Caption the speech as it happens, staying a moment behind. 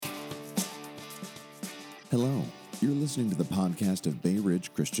Hello, you're listening to the podcast of Bay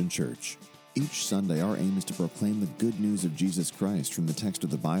Ridge Christian Church. Each Sunday, our aim is to proclaim the good news of Jesus Christ from the text of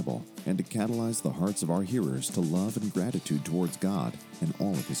the Bible and to catalyze the hearts of our hearers to love and gratitude towards God and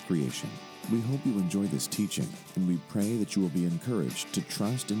all of His creation. We hope you enjoy this teaching, and we pray that you will be encouraged to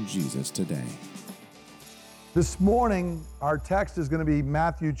trust in Jesus today. This morning, our text is going to be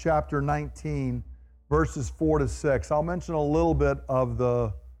Matthew chapter 19, verses 4 to 6. I'll mention a little bit of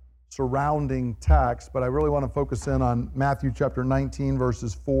the surrounding text, but I really want to focus in on Matthew chapter 19,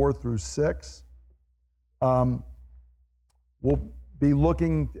 verses 4 through 6. We'll be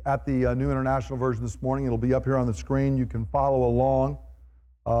looking at the New International Version this morning. It'll be up here on the screen. You can follow along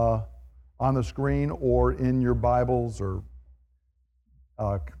on the screen or in your Bibles or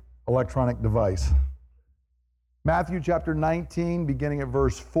electronic device. Matthew chapter 19, beginning at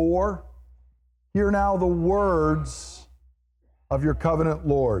verse 4. Hear now the words of your covenant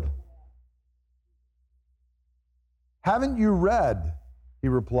Lord. Haven't you read, he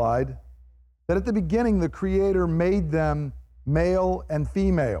replied, that at the beginning the Creator made them male and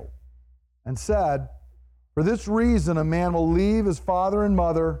female, and said, for this reason a man will leave his father and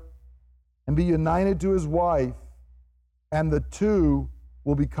mother and be united to his wife, and the two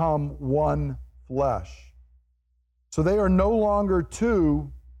will become one flesh. So they are no longer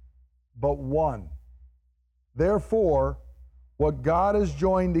two, but one. Therefore, what God has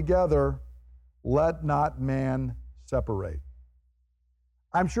joined together, let not man separate.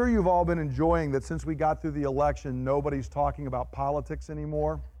 I'm sure you've all been enjoying that since we got through the election, nobody's talking about politics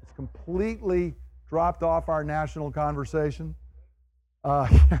anymore. It's completely dropped off our national conversation.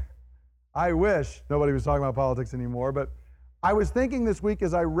 I wish nobody was talking about politics anymore, but I was thinking this week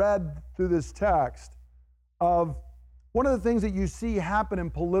as I read through this text of one of the things that you see happen in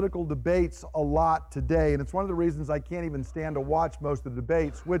political debates a lot today, and it's one of the reasons I can't even stand to watch most of the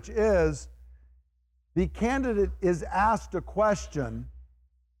debates, which is the candidate is asked a question,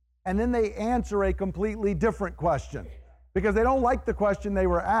 and then they answer a completely different question because they don't like the question they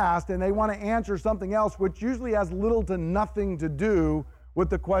were asked, and they want to answer something else, which usually has little to nothing to do with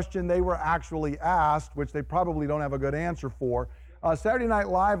the question they were actually asked, which they probably don't have a good answer for. Saturday Night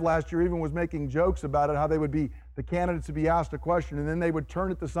Live last year even was making jokes about it, how they would be, the candidates would be asked a question, and then they would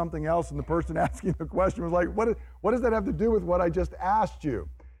turn it to something else, and the person asking the question was like, what does that have to do with what I just asked you?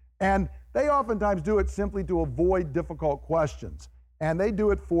 And they oftentimes do it simply to avoid difficult questions, and they do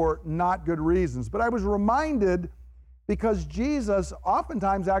it for not good reasons. But I was reminded because Jesus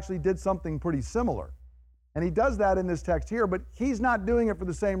oftentimes actually did something pretty similar, and he does that in this text here, but he's not doing it for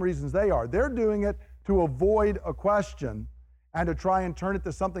the same reasons they are. They're doing it to avoid a question and to try and turn it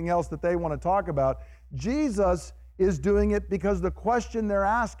to something else that they want to talk about. Jesus is doing it because the question they're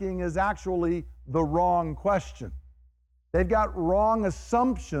asking is actually the wrong question. They've got wrong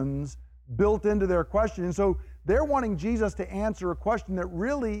assumptions built into their question. And so they're wanting Jesus to answer a question that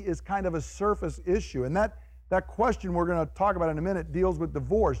really is kind of a surface issue. And that question we're going to talk about in a minute deals with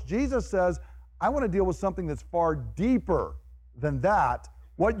divorce. Jesus says, I want to deal with something that's far deeper than that,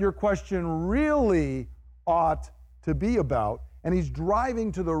 what your question really ought to be about. And he's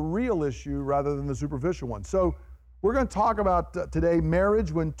driving to the real issue rather than the superficial one. So we're going to talk about today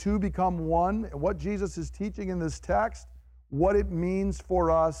marriage when two become one, what Jesus is teaching in this text, what it means for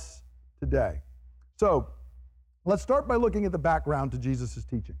us today. So let's start by looking at the background to Jesus'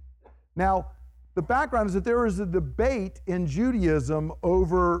 teaching. Now, the background is that there is a debate in Judaism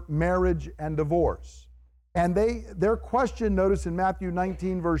over marriage and divorce. And their question, notice in Matthew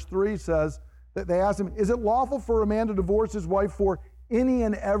 19, verse 3 says, that they asked him, is it lawful for a man to divorce his wife for any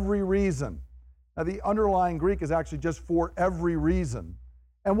and every reason? Now, the underlying Greek is actually just for every reason.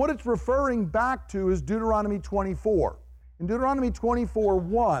 And what it's referring back to is Deuteronomy 24. In Deuteronomy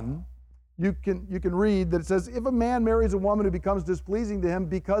 24:1, you can read that it says, if a man marries a woman who becomes displeasing to him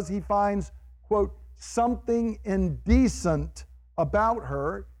because he finds, quote, something indecent about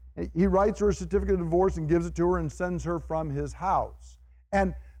her, he writes her a certificate of divorce and gives it to her and sends her from his house.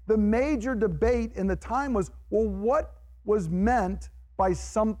 And the major debate in the time was, well, what was meant by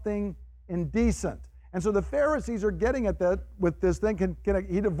something indecent? And so the Pharisees are getting at that with this thing. Can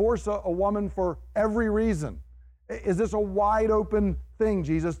he divorce a woman for every reason? Is this a wide open thing,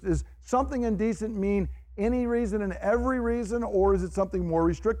 Jesus? Does something indecent mean any reason and every reason, or is it something more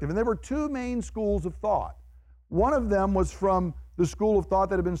restrictive? And there were two main schools of thought. One of them was from the school of thought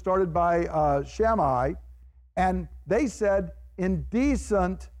that had been started by Shammai, and they said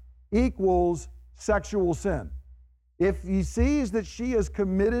indecent equals sexual sin. If he sees that she has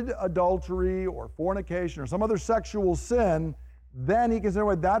committed adultery or fornication or some other sexual sin, then he can say,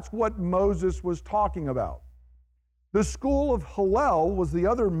 well, that's what Moses was talking about. The school of Hillel was the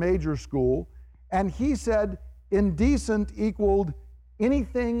other major school, And he said indecent equaled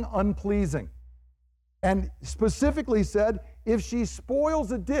anything unpleasing. And specifically said, if she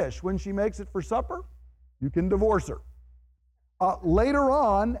spoils a dish when she makes it for supper, you can divorce her. Later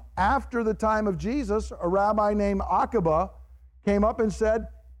on, after the time of Jesus, a rabbi named Akiba came up and said,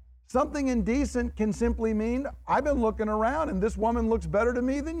 something indecent can simply mean, I've been looking around and this woman looks better to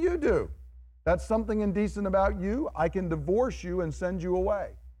me than you do. That's something indecent about you. I can divorce you and send you away.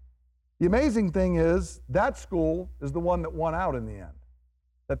 The amazing thing is that school is the one that won out in the end,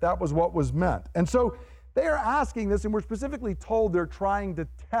 that was what was meant. And so they are asking this, and we're specifically told they're trying to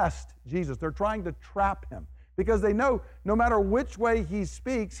test Jesus. They're trying to trap him because they know no matter which way he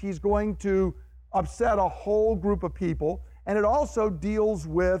speaks, he's going to upset a whole group of people. And it also deals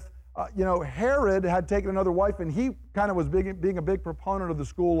with, Herod had taken another wife, and he kind of was being a big proponent of the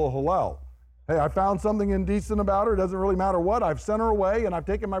school of Hillel. Hey, I found something indecent about her. It doesn't really matter what. I've sent her away, and I've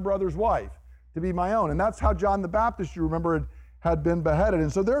taken my brother's wife to be my own. And that's how John the Baptist, you remember, had been beheaded.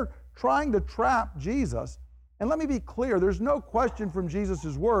 And so they're trying to trap Jesus. And let me be clear, there's no question from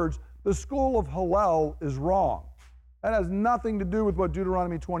Jesus' words, the school of Hillel is wrong. That has nothing to do with what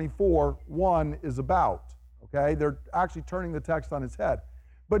Deuteronomy 24:1 is about. Okay? They're actually turning the text on its head.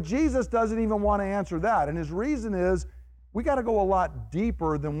 But Jesus doesn't even want to answer that. And his reason is, we got to go a lot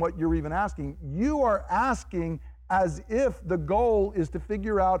deeper than what you're even asking. You are asking as if the goal is to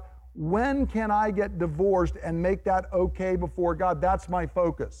figure out, when can I get divorced and make that okay before God? That's my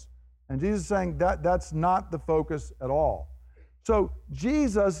focus. And Jesus is saying that's not the focus at all. So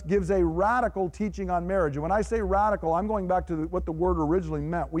Jesus gives a radical teaching on marriage. And when I say radical, I'm going back to what the word originally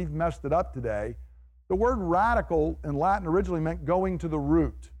meant. We've messed it up today. The word radical in Latin originally meant going to the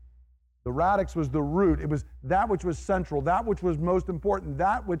root. The radix was the root. It was that which was central, that which was most important,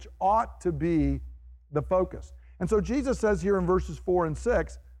 that which ought to be the focus. And so Jesus says here in verses 4 and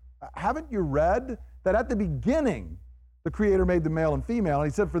 6, haven't you read that at the beginning the Creator made the male and female?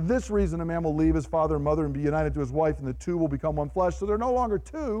 And he said, for this reason a man will leave his father and mother and be united to his wife, and the two will become one flesh. So they're no longer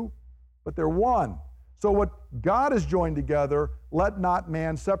two, but they're one. So what God has joined together, let not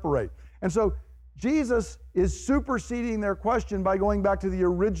man separate. And so Jesus is superseding their question by going back to the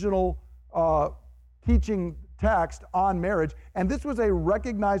original teaching text on marriage. And this was a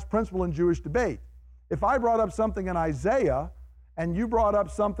recognized principle in Jewish debate. If I brought up something in Isaiah and you brought up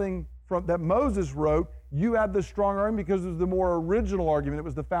something that Moses wrote, you had the strong argument because it was the more original argument. It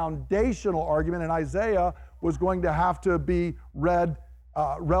was the foundational argument, and Isaiah was going to have to be read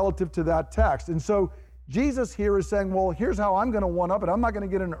relative to that text. And so Jesus here is saying, well, here's how I'm going to one up it. I'm not going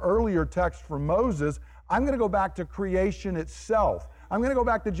to get an earlier text from Moses. I'm going to go back to creation itself. I'm going to go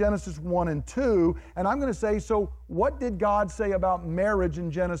back to Genesis 1 and 2, and I'm going to say, so what did God say about marriage in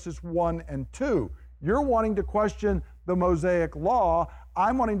Genesis 1 and 2? You're wanting to question the Mosaic law.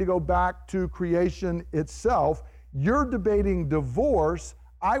 I'm wanting to go back to creation itself. You're debating divorce.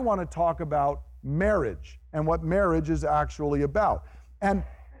 I want to talk about marriage and what marriage is actually about. And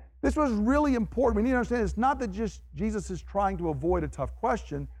this was really important. We need to understand it's not that just Jesus is trying to avoid a tough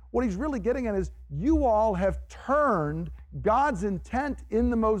question. What he's really getting at is you all have turned God's intent in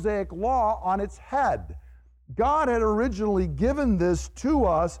the Mosaic law on its head. God had originally given this to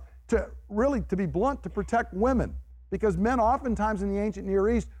us to be blunt, to protect women. Because men oftentimes in the ancient Near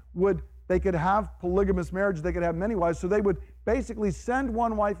East they could have polygamous marriage, they could have many wives, so they would basically send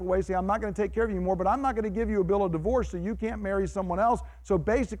one wife away, say, I'm not going to take care of you anymore, but I'm not going to give you a bill of divorce so you can't marry someone else, so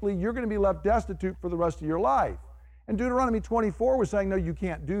basically you're going to be left destitute for the rest of your life. And Deuteronomy 24 was saying, no, you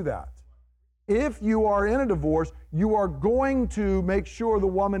can't do that. If you are in a divorce, you are going to make sure the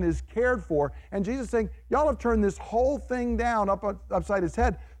woman is cared for. And Jesus is saying, y'all have turned this whole thing down upside his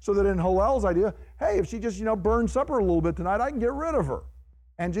head so that in Hillel's idea, hey, if she just, burns supper a little bit tonight, I can get rid of her.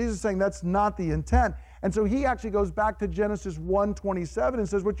 And Jesus is saying that's not the intent. And so he actually goes back to Genesis 1:27 and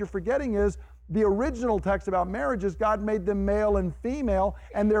says, what you're forgetting is the original text about marriage is God made them male and female,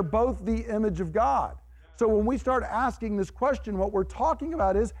 and they're both the image of God. So when we start asking this question, what we're talking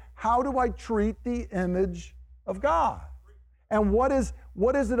about is, how do I treat the image of God? And what is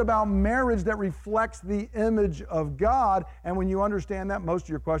it about marriage that reflects the image of God? And when you understand that, most of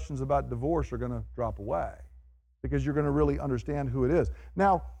your questions about divorce are going to drop away because you're going to really understand who it is.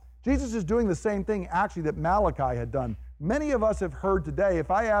 Now, Jesus is doing the same thing actually that Malachi had done. Many of us have heard today,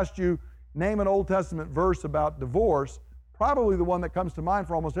 if I asked you, name an Old Testament verse about divorce, probably the one that comes to mind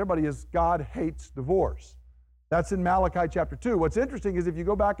for almost everybody is God hates divorce. That's in Malachi chapter 2. What's interesting is if you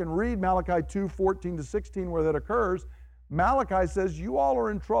go back and read Malachi 2:14-16 where that occurs, Malachi says you all are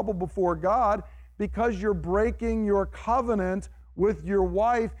in trouble before God because you're breaking your covenant with your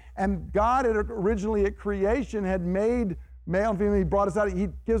wife, and God had originally at creation had made male and female, he brought us out. He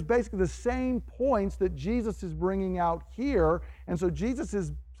gives basically the same points that Jesus is bringing out here. And so Jesus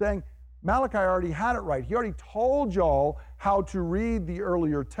is saying, Malachi already had it right. He already told y'all how to read the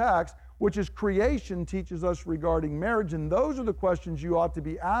earlier text, which is creation teaches us regarding marriage. And those are the questions you ought to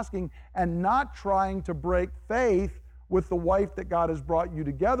be asking and not trying to break faith with the wife that God has brought you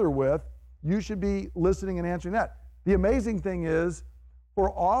together with. You should be listening and answering that. The amazing thing is, for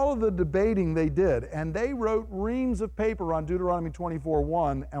all of the debating they did, and they wrote reams of paper on Deuteronomy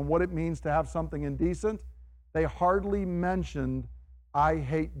 24:1 and what it means to have something indecent, they hardly mentioned, I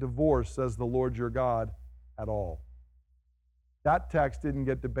hate divorce, says the Lord your God, at all. That text didn't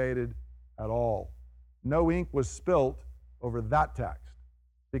get debated at all. No ink was spilt over that text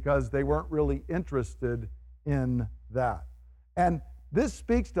because they weren't really interested in that. And this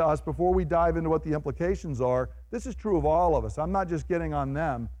speaks to us, before we dive into what the implications are, this is true of all of us. I'm not just getting on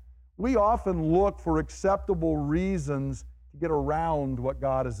them. We often look for acceptable reasons to get around what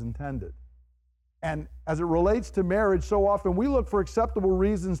God has intended. And as it relates to marriage, so often we look for acceptable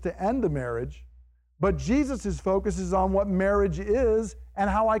reasons to end a marriage, but Jesus' focus is on what marriage is and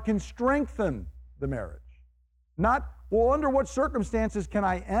how I can strengthen the marriage. Not, well, under what circumstances can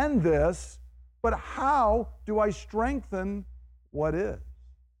I end this, but how do I strengthen what is?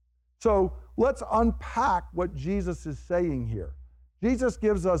 So let's unpack what Jesus is saying here. Jesus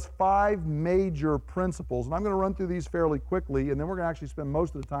gives us 5 major principles, and I'm going to run through these fairly quickly, and then we're going to actually spend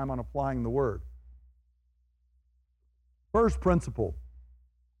most of the time on applying the word. First principle,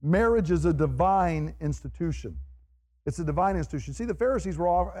 marriage is a divine institution. It's a divine institution. See, the Pharisees were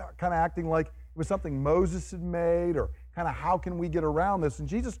all kind of acting like it was something Moses had made, or kind of how can we get around this? And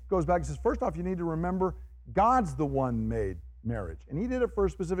Jesus goes back and says, first off, you need to remember God's the one made marriage. And he did it for a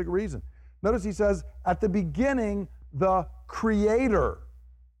specific reason. Notice he says, at the beginning, the Creator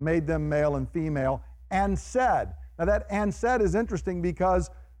made them male and female and said. Now that and said is interesting because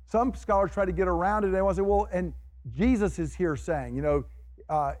some scholars try to get around it. And they want to say, well, and Jesus is here saying,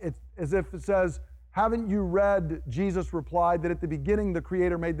 it's as if it says, haven't you read, Jesus replied, that at the beginning the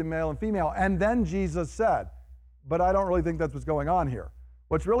Creator made them male and female, and then Jesus said. But I don't really think that's what's going on here.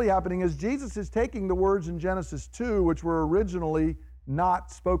 What's really happening is Jesus is taking the words in Genesis 2, which were originally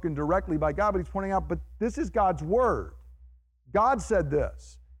not spoken directly by God, but he's pointing out, but this is God's word. God said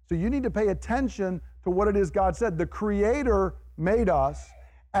this. So you need to pay attention to what it is God said. The Creator made us,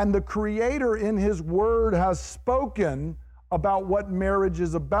 and the Creator in his word has spoken about what marriage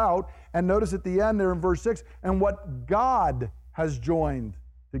is about. And notice at the end there in verse 6, and what God has joined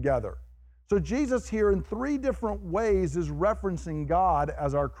together. So Jesus here in 3 different ways is referencing God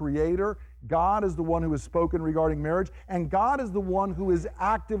as our Creator. God is the one who has spoken regarding marriage, and God is the one who is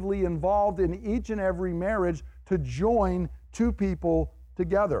actively involved in each and every marriage to join 2 people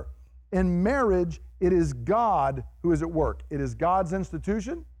together. In marriage, it is God who is at work. It is God's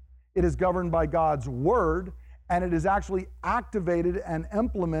institution, it is governed by God's word, and it is actually activated and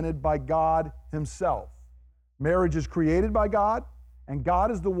implemented by God himself. Marriage is created by God, and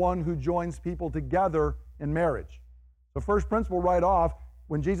God is the one who joins people together in marriage. So first principle right off,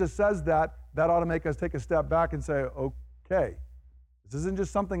 when Jesus says that ought to make us take a step back and say, okay, this isn't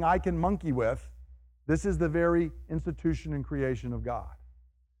just something I can monkey with. This is the very institution and creation of God.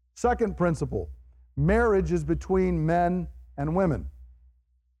 Second principle, marriage is between men and women.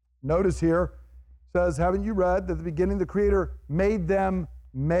 Notice here, it says, haven't you read that at the beginning the Creator made them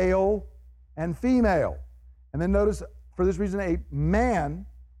male and female? And then notice, for this reason, a man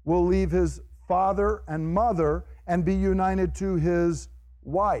will leave his father and mother and be united to his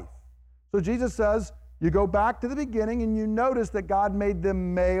wife. So Jesus says, you go back to the beginning and you notice that God made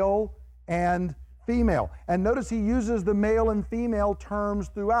them male and female. And notice he uses the male and female terms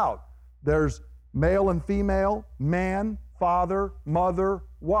throughout. There's male and female, man, father, mother,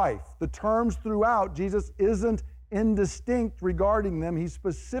 wife. The terms throughout, Jesus isn't indistinct regarding them. He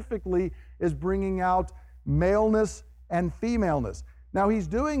specifically is bringing out maleness and femaleness. Now he's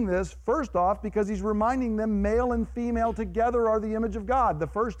doing this, first off, because he's reminding them male and female together are the image of God. The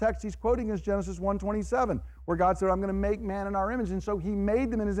first text he's quoting is Genesis 1:27, where God said, I'm going to make man in our image. And so he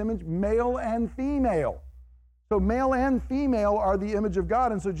made them in his image, male and female. So male and female are the image of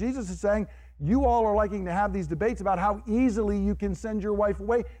God. And so Jesus is saying, you all are liking to have these debates about how easily you can send your wife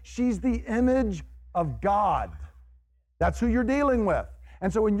away. She's the image of God. That's who you're dealing with.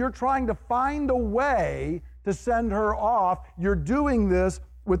 And so when you're trying to find a way to send her off, you're doing this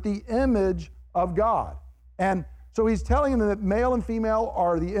with the image of God. And so he's telling them that male and female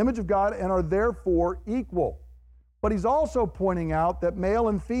are the image of God and are therefore equal. But he's also pointing out that male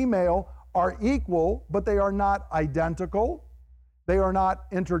and female are equal, but they are not identical, they are not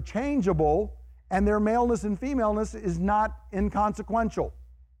interchangeable, and their maleness and femaleness is not inconsequential.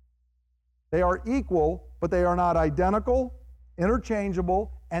 They are equal, but they are not identical,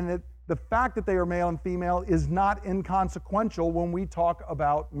 interchangeable, and the fact that they are male and female is not inconsequential when we talk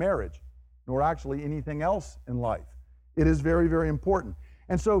about marriage, nor actually anything else in life. It is very, very important.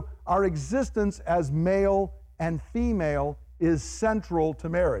 And so our existence as male and female is central to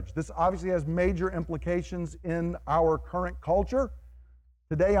marriage. This obviously has major implications in our current culture.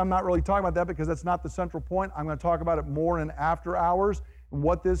 Today I'm not really talking about that because that's not the central point. I'm going to talk about it more in after hours and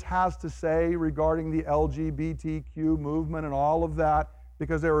what this has to say regarding the LGBTQ movement and all of that,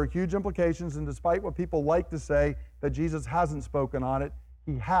 because there are huge implications, and despite what people like to say that Jesus hasn't spoken on it,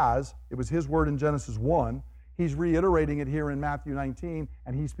 he has. It was his word in Genesis 1. He's reiterating it here in Matthew 19,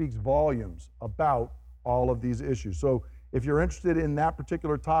 and he speaks volumes about all of these issues. So if you're interested in that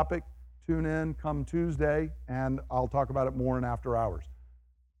particular topic, tune in come Tuesday, and I'll talk about it more in after hours.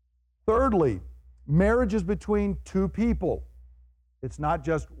 Thirdly, marriage is between two people. It's not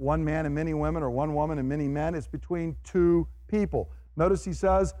just one man and many women or one woman and many men. It's between two people. Notice he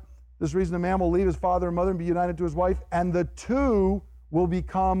says, this reason a man will leave his father and mother and be united to his wife, and the two will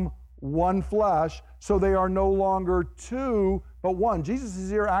become one flesh. So they are no longer two, but one. Jesus is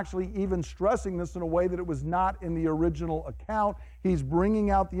here actually even stressing this in a way that it was not in the original account. He's bringing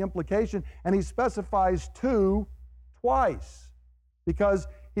out the implication, and he specifies two twice because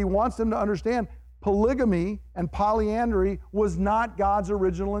he wants them to understand polygamy and polyandry was not God's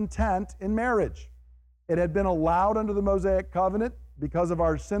original intent in marriage. It had been allowed under the Mosaic covenant because of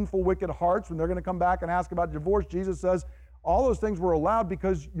our sinful, wicked hearts. When they're going to come back and ask about divorce, Jesus says, all those things were allowed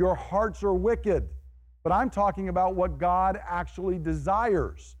because your hearts are wicked. But I'm talking about what God actually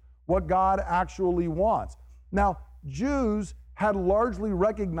desires, what God actually wants. Now, Jews had largely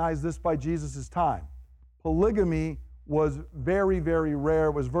recognized this by Jesus' time. Polygamy was very, very rare.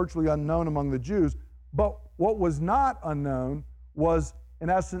 It was virtually unknown among the Jews. But what was not unknown was, in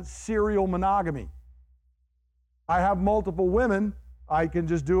essence, serial monogamy. I have multiple women. I can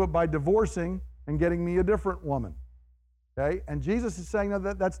just do it by divorcing and getting me a different woman. Okay? And Jesus is saying, no,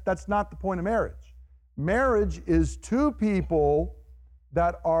 that's not the point of marriage. Marriage is two people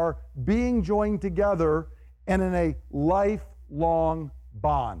that are being joined together and in a lifelong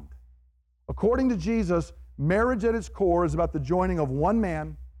bond. According to Jesus, marriage at its core is about the joining of one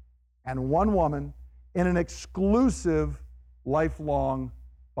man and one woman in an exclusive lifelong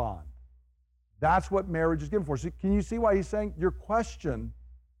bond. That's what marriage is given for. So can you see why he's saying your question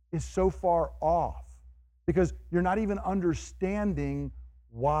is so far off? Because you're not even understanding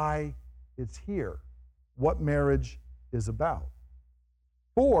why it's here, what marriage is about.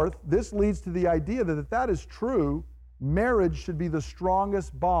 Fourth, this leads to the idea that if that is true, marriage should be the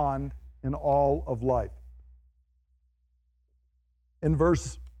strongest bond in all of life. In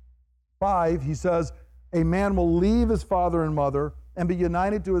verse 5, he says, a man will leave his father and mother and be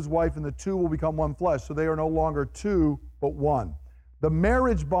united to his wife, and the two will become one flesh. So they are no longer two, but one. The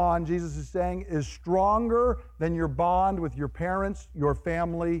marriage bond, Jesus is saying, is stronger than your bond with your parents, your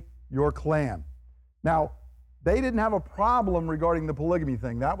family, your clan. Now, they didn't have a problem regarding the polygamy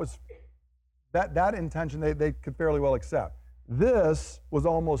thing. That intention they could fairly well accept. This was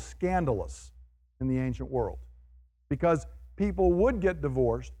almost scandalous in the ancient world because people would get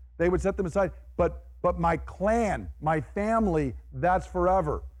divorced. They would set them aside, but my clan, my family, that's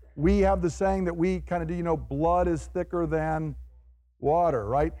forever. We have the saying that we kind of do, blood is thicker than water,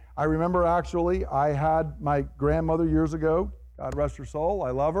 right? I remember actually I had my grandmother years ago, God rest her soul,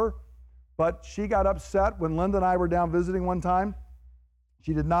 I love her, but she got upset when Linda and I were down visiting one time.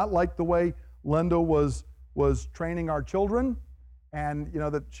 She did not like the way Linda was training our children, and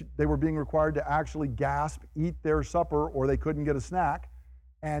they were being required to actually gasp, eat their supper, or they couldn't get a snack.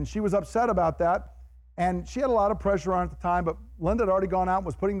 And she was upset about that, and she had a lot of pressure on at the time, but Linda had already gone out and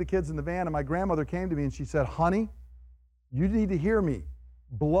was putting the kids in the van, and my grandmother came to me and she said, honey, you need to hear me.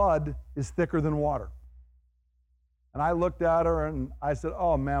 Blood is thicker than water. And I looked at her and I said,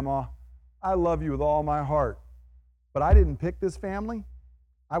 oh, Mama, I love you with all my heart, but I didn't pick this family.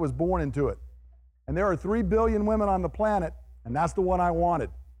 I was born into it. And there are 3 billion women on the planet, and that's the one I wanted.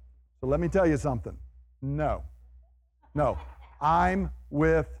 So let me tell you something. No, I'm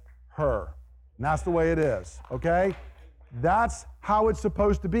with her. And that's the way it is, okay? That's how it's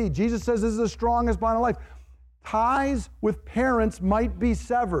supposed to be. Jesus says this is the strongest bond of life. Ties with parents might be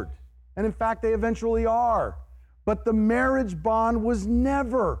severed, and in fact, they eventually are. But the marriage bond was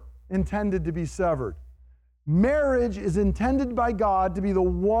never intended to be severed. Marriage is intended by God to be the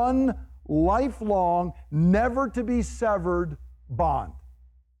one lifelong, never to be severed bond.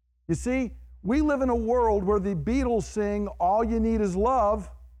 You see, we live in a world where the Beatles sing, all you need is love,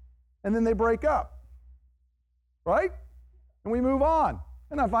 and then they break up, right? And we move on.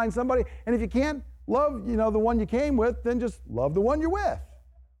 And I find somebody, and if you can't love, the one you came with, then just love the one you're with.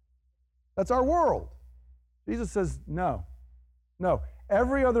 That's our world. Jesus says, no.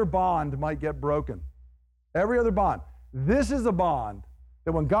 Every other bond might get broken. Every other bond. This is a bond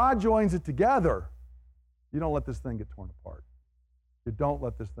that when God joins it together, you don't let this thing get torn apart. You don't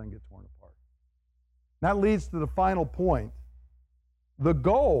let this thing get torn apart. That leads to the final point. The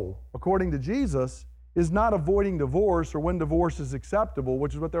goal, according to Jesus, is not avoiding divorce or when divorce is acceptable,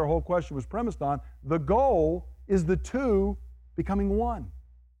 which is what their whole question was premised on. The goal is the two becoming one.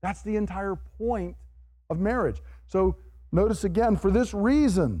 That's the entire point of marriage. So notice again, for this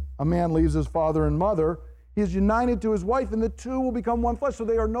reason, a man leaves his father and mother. He is united to his wife, and the two will become one flesh. So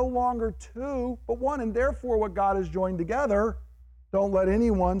they are no longer two, but one. And therefore, what God has joined together, don't let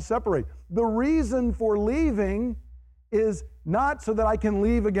anyone separate. The reason for leaving is not so that I can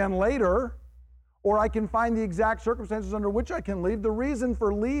leave again later, or I can find the exact circumstances under which I can leave. The reason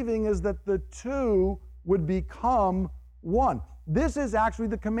for leaving is that the two would become one. This is actually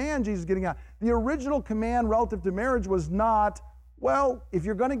the command Jesus is getting at. The original command relative to marriage was not, well, if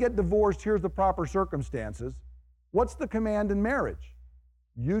you're going to get divorced, here's the proper circumstances. What's the command in marriage?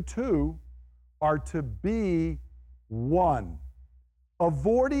 You two are to be one.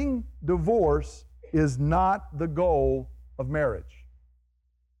 Avoiding divorce is not the goal of marriage.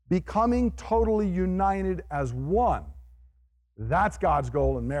 Becoming totally united as one, that's God's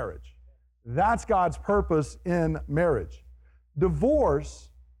goal in marriage. That's God's purpose in marriage. Divorce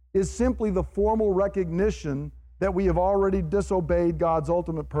is simply the formal recognition that we have already disobeyed God's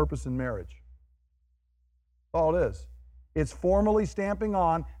ultimate purpose in marriage. That's all it is. It's formally stamping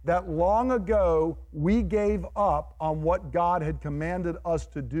on that long ago we gave up on what God had commanded us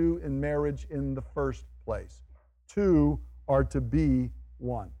to do in marriage in the first place. Two are to be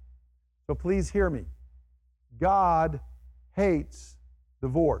one. So please hear me. God hates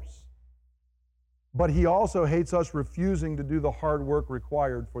divorce, but He also hates us refusing to do the hard work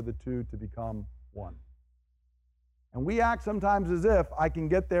required for the two to become one. And we act sometimes as if I can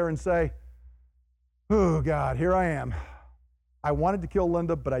get there and say, oh God, here I am. I wanted to kill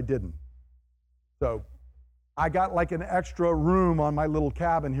Linda, but I didn't. So I got like an extra room on my little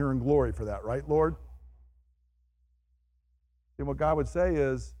cabin here in glory for that, right, Lord? And what God would say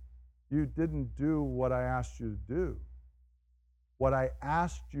is, you didn't do what I asked you to do. What I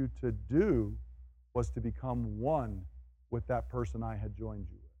asked you to do was to become one with that person I had joined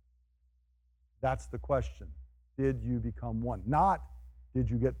you with. That's the question. Did you become one? Not, did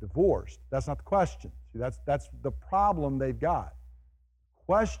you get divorced? That's not the question. See, that's the problem they've got.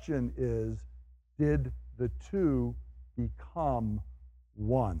 Question is, did the two become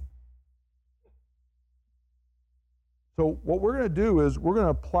one? So what we're going to do is we're going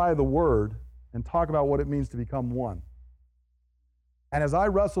to apply the word and talk about what it means to become one. And as I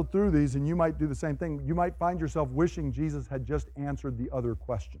wrestle through these, and you might do the same thing, you might find yourself wishing Jesus had just answered the other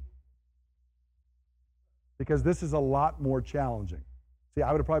question. Because this is a lot more challenging. See,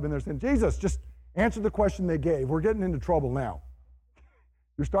 I would have probably been there saying, Jesus, just answer the question they gave. We're getting into trouble now.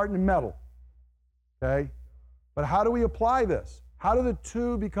 You're starting to meddle. Okay? But how do we apply this? How do the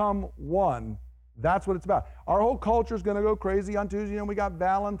two become one? That's what it's about. Our whole culture is going to go crazy on Tuesday, and we got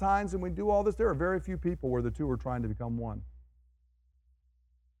Valentine's, and we do all this. There are very few people where the two are trying to become one.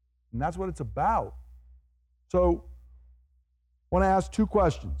 And that's what it's about. So, I want to ask two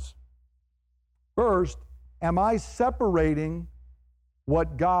questions. First, am I separating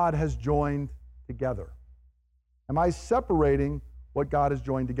what God has joined together? Am I separating what God has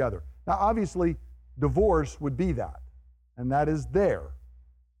joined together? Now, obviously, divorce would be that, and that is there.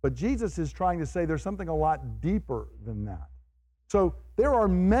 But Jesus is trying to say there's something a lot deeper than that. So there are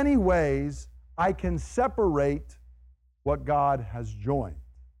many ways I can separate what God has joined.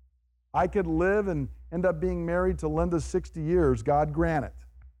 I could live and end up being married to Linda 60 years, God grant it,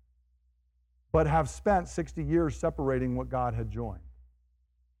 but have spent 60 years separating what God had joined.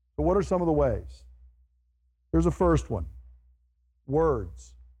 So what are some of the ways? Here's the first one.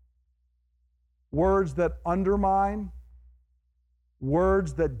 Words. Words that undermine,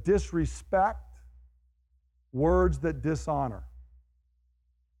 words that disrespect, words that dishonor.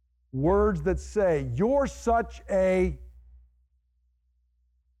 Words that say, you're such a,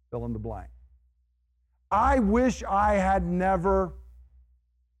 fill in the blank. I wish I had never,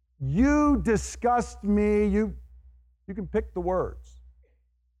 you disgust me, you can pick the words.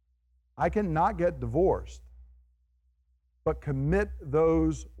 I cannot get divorced, but commit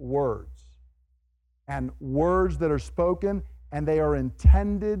those words. And words that are spoken, and they are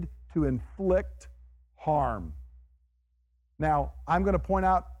intended to inflict harm. Now, I'm going to point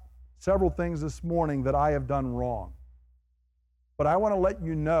out several things this morning that I have done wrong. But I want to let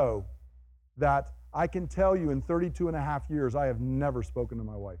you know that I can tell you in 32 and a half years, I have never spoken to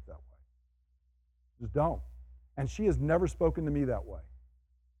my wife that way. Just don't. And she has never spoken to me that way.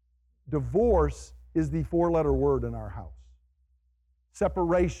 Divorce is the four-letter word in our house.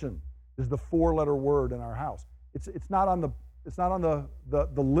 Separation is the four-letter word in our house. It's not on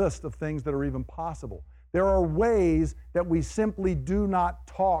the list of things that are even possible. There are ways that we simply do not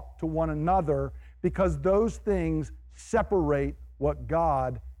talk to one another because those things separate what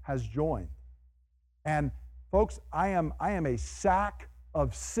God has joined. And folks, I am a sack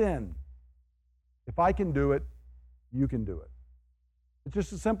of sin. If I can do it, you can do it. It's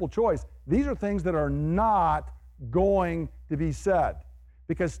just a simple choice. These are things that are not going to be said.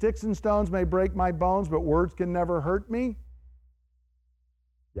 Because sticks and stones may break my bones, but words can never hurt me.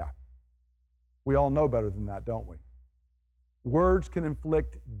 Yeah. We all know better than that, don't we? Words can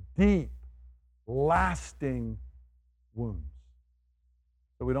inflict deep, lasting wounds.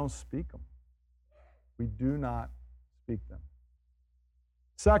 So we don't speak them. We do not speak them.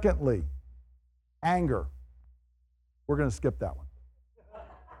 Secondly, anger. We're going to skip that one.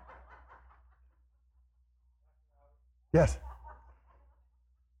 Yes.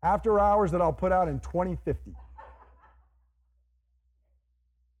 After hours that I'll put out in 2050.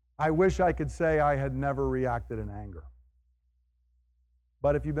 I wish I could say I had never reacted in anger.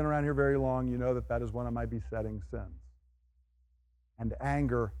 But if you've been around here very long, you know that that is one of my besetting sins. And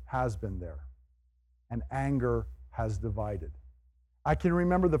anger has been there. And anger has divided. I can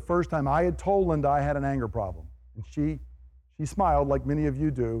remember the first time I had told Linda I had an anger problem. And she smiled like many of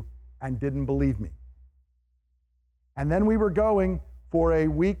you do and didn't believe me. And then we were going for a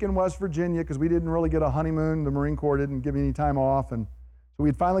week in West Virginia because we didn't really get a honeymoon. The Marine Corps didn't give me any time off. And so we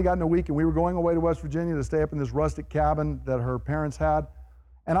had finally gotten a week, and we were going away to West Virginia to stay up in this rustic cabin that her parents had.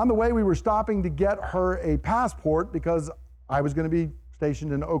 And on the way, we were stopping to get her a passport because I was going to be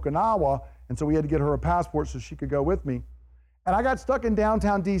stationed in Okinawa, and so we had to get her a passport so she could go with me. And I got stuck in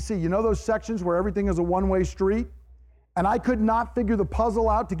downtown D.C. You know those sections where everything is a one-way street? And I could not figure the puzzle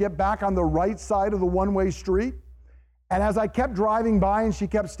out to get back on the right side of the one-way street. And as I kept driving by and she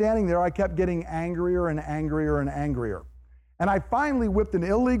kept standing there, I kept getting angrier and angrier and angrier. And I finally whipped an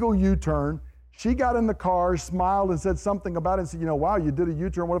illegal U-turn. She got in the car, smiled, and said something about it and said, wow, you did a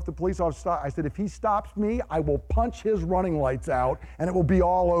U-turn. What if the police officer stops? I said, if he stops me, I will punch his running lights out and it will be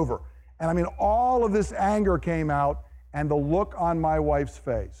all over. And I mean, all of this anger came out and the look on my wife's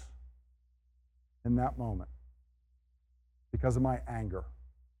face in that moment because of my anger.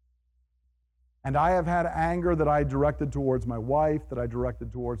 And I have had anger that I directed towards my wife, that I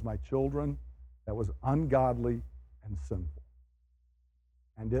directed towards my children, that was ungodly and sinful.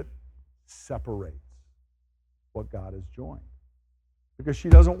 And it separates what God has joined. Because she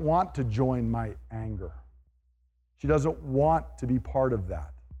doesn't want to join my anger. She doesn't want to be part of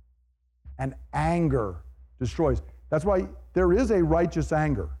that. And anger destroys. That's why there is a righteous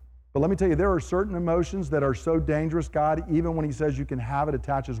anger. But let me tell you, there are certain emotions that are so dangerous, God, even when He says you can have it,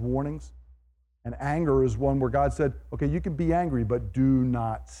 attaches warnings. And anger is one where God said, okay, you can be angry, but do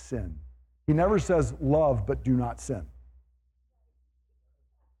not sin. He never says love, but do not sin.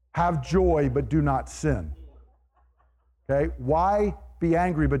 Have joy, but do not sin. Okay? Why be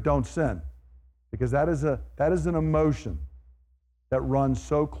angry, but don't sin? Because that is an emotion that runs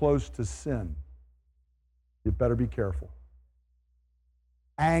so close to sin. You better be careful.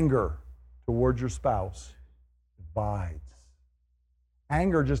 Anger towards your spouse divides.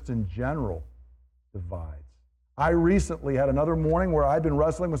 Anger just in general divides. I recently had another morning where I'd been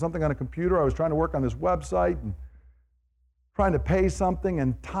wrestling with something on a computer. I was trying to work on this website and trying to pay something,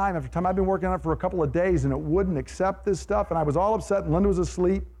 and time after time, I've been working on it for a couple of days, and it wouldn't accept this stuff, and I was all upset, and Linda was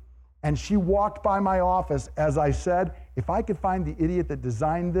asleep, and she walked by my office as I said, if I could find the idiot that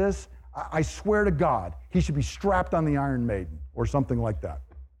designed this, I swear to God, he should be strapped on the Iron Maiden, or something like that.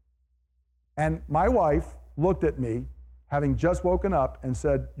 And my wife looked at me, having just woken up, and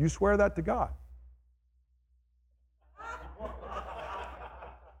said, you swear that to God?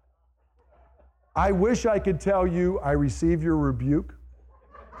 I wish I could tell you I received your rebuke.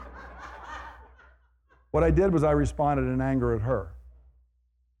 What I did was I responded in anger at her.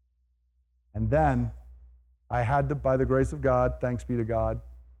 And then I had to, by the grace of God, thanks be to God,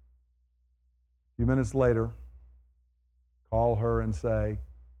 a few minutes later, call her and say,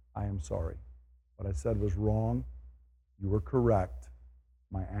 I am sorry. What I said was wrong. You were correct.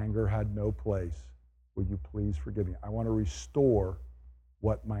 My anger had no place. Will you please forgive me? I want to restore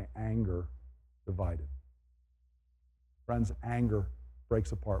what my anger divided. Friends, anger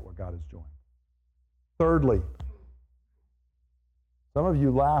breaks apart what God has joined. Thirdly, Some of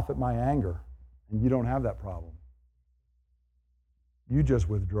you laugh at my anger, and you don't have that problem. You just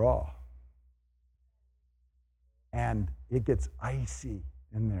withdraw. And it gets icy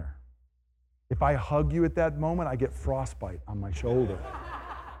in there. If I hug you at that moment, I get frostbite on my shoulder.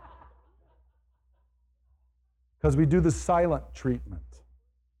 Because we do the silent treatment.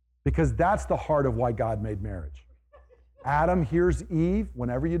 Because that's the heart of why God made marriage. Adam hears Eve.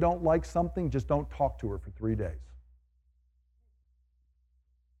 Whenever you don't like something, just don't talk to her for 3 days.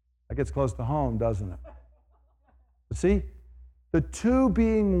 That gets close to home, doesn't it? But see, the two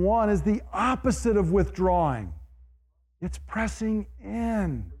being one is the opposite of withdrawing. It's pressing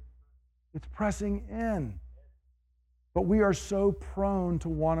in. It's pressing in. But we are so prone to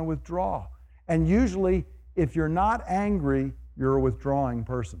want to withdraw. And usually, if you're not angry, you're a withdrawing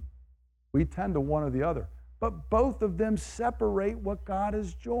person. We tend to one or the other. But both of them separate what God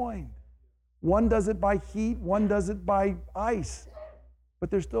has joined. One does it by heat, one does it by ice. But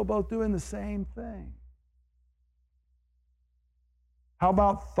they're still both doing the same thing. How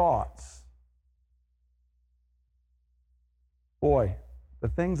about thoughts? Boy, the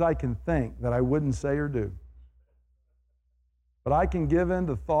things I can think that I wouldn't say or do. But I can give in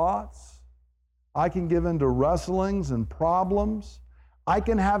to thoughts. I can give in to wrestlings and problems. I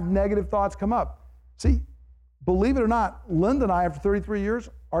can have negative thoughts come up. See, believe it or not, Linda and I, after 33 years,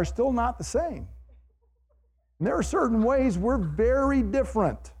 are still not the same. And there are certain ways we're very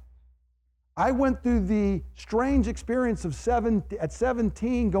different. I went through the strange experience of at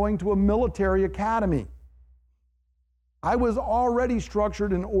 17 going to a military academy. I was already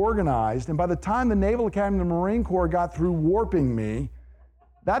structured and organized, and by the time the Naval Academy and the Marine Corps got through warping me,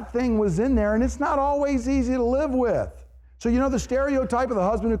 that thing was in there, and it's not always easy to live with. So you know the stereotype of the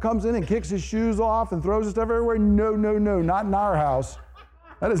husband who comes in and kicks his shoes off and throws his stuff everywhere? No, not in our house.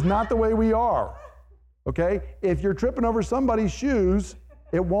 That is not the way we are, okay? If you're tripping over somebody's shoes,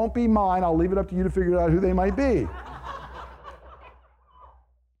 it won't be mine. I'll leave it up to you to figure out who they might be.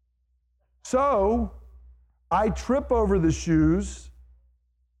 So I trip over the shoes,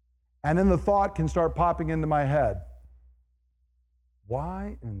 and then the thought can start popping into my head.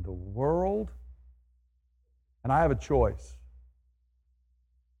 Why in the world? And I have a choice.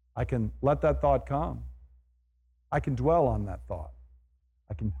 I can let that thought come. I can dwell on that thought.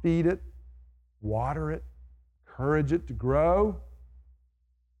 I can feed it, water it, encourage it to grow,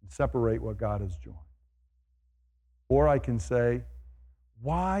 and separate what God has joined. Or I can say,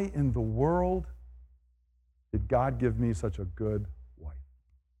 why in the world did God give me such a good wife?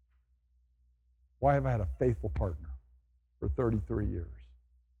 Why have I had a faithful partner for 33 years?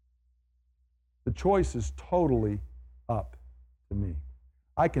 The choice is totally up to me.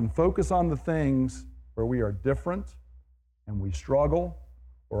 I can focus on the things where we are different and we struggle,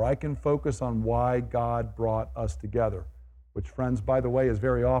 or I can focus on why God brought us together, which, friends, by the way, is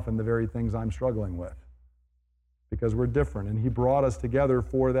very often the very things I'm struggling with, because we're different, and He brought us together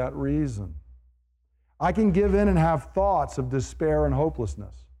for that reason. I can give in and have thoughts of despair and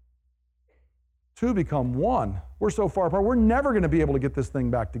hopelessness. Two become one. We're so far apart, we're never going to be able to get this thing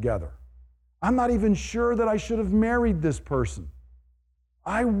back together. I'm not even sure that I should have married this person.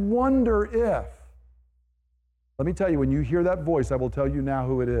 I wonder if. Let me tell you, when you hear that voice, I will tell you now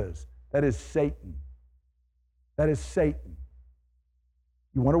who it is. That is Satan. That is Satan.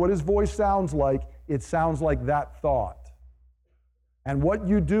 You wonder what his voice sounds like? It sounds like that thought. And what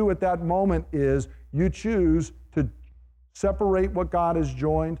you do at that moment is you choose to separate what God has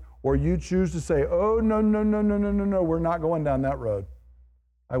joined, or you choose to say, oh, no, we're not going down that road.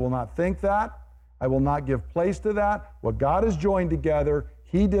 I will not think that. I will not give place to that. What God has joined together,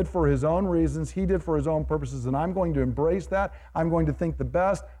 He did for His own reasons. He did for His own purposes, and I'm going to embrace that. I'm going to think the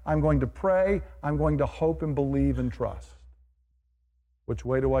best. I'm going to pray. I'm going to hope and believe and trust. Which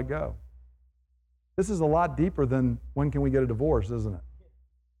way do I go? This is a lot deeper than when can we get a divorce, isn't it?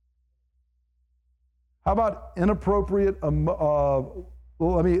 How about inappropriate, let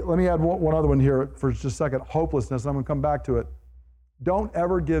me add one other one here for just a second, hopelessness. I'm going to come back to it. Don't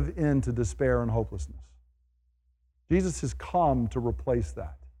ever give in to despair and hopelessness. Jesus has come to replace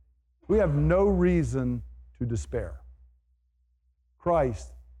that. We have no reason to despair.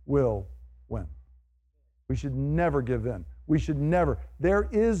 Christ will win. We should never give in. We should never. There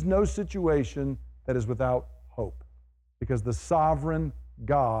is no situation that is without hope, because the sovereign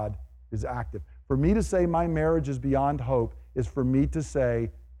God is active. For me to say my marriage is beyond hope is for me to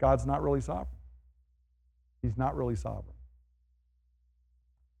say God's not really sovereign. He's not really sovereign.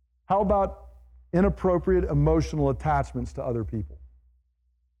 How about inappropriate emotional attachments to other people?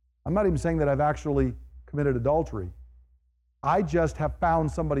 I'm not even saying that I've actually committed adultery. I just have found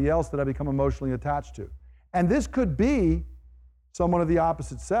somebody else that I've become emotionally attached to. And this could be someone of the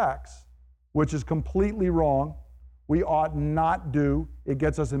opposite sex, which is completely wrong, we ought not do. It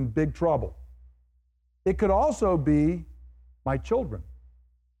gets us in big trouble. It could also be my children,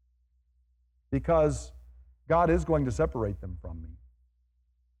 because God is going to separate them from me.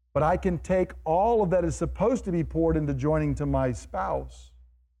 But I can take all of that is supposed to be poured into joining to my spouse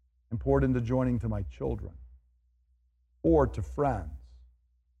and poured into joining to my children or to friends.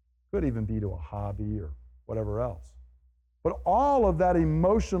 Could even be to a hobby or whatever else. But all of that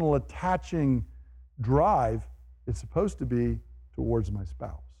emotional attaching drive is supposed to be towards my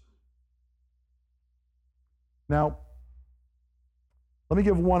spouse. Now, let me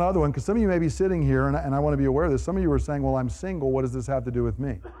give one other one, because some of you may be sitting here, and I want to be aware of this. Some of you are saying, well, I'm single. What does this have to do with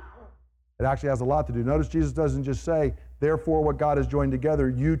me? It actually has a lot to do. Notice Jesus doesn't just say, therefore, what God has joined together,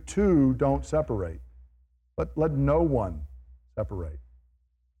 you two don't separate. Let no one separate.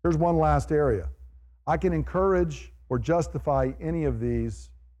 Here's one last area. I can encourage or justify any of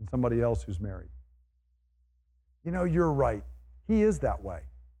these in somebody else who's married. You know, you're right. He is that way.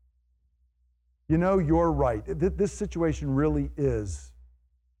 You know, you're right. This situation really is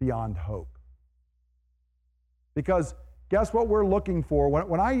beyond hope. Because guess what we're looking for?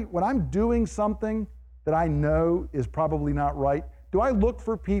 When I'm doing something that I know is probably not right, do I look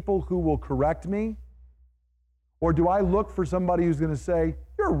for people who will correct me? Or do I look for somebody who's going to say,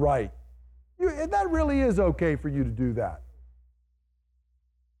 you're right. That really is okay for you to do that?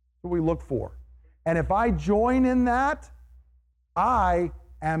 That's what we look for. And if I join in that, I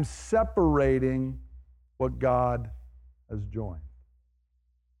am separating what God has joined.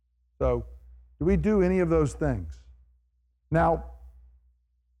 So, do we do any of those things? Now,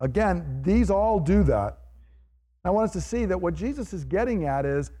 again, these all do that. I want us to see that what Jesus is getting at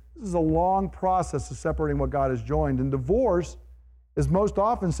is this is a long process of separating what God has joined. And divorce is most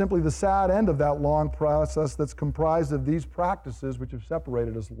often simply the sad end of that long process that's comprised of these practices which have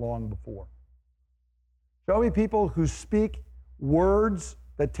separated us long before. Show me people who speak words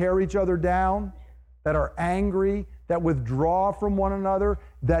that tear each other down, that are angry, that withdraw from one another,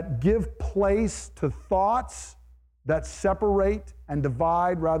 that give place to thoughts that separate and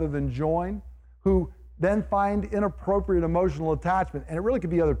divide rather than join, who then find inappropriate emotional attachment. And it really could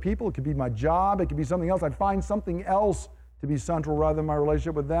be other people, it could be my job, it could be something else. I find something else to be central rather than my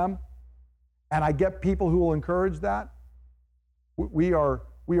relationship with them. And I get people who will encourage that. We are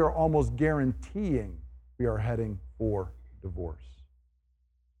almost guaranteeing we are heading for divorce.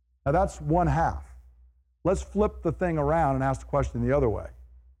 Now that's one half. Let's flip the thing around and ask the question the other way.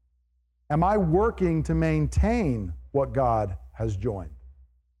 Am I working to maintain what God has joined?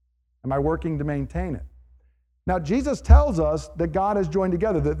 Am I working to maintain it? Now, Jesus tells us that God has joined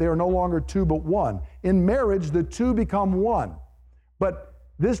together, that they are no longer two but one. In marriage, the two become one. But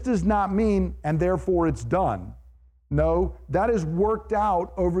this does not mean, and therefore it's done. No, that is worked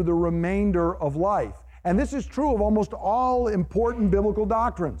out over the remainder of life. And this is true of almost all important biblical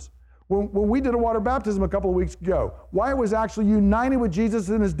doctrines. When we did a water baptism a couple of weeks ago, Wyatt was actually united with Jesus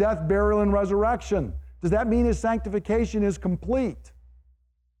in his death, burial, and resurrection. Does that mean his sanctification is complete?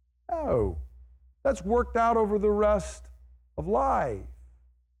 No. That's worked out over the rest of life.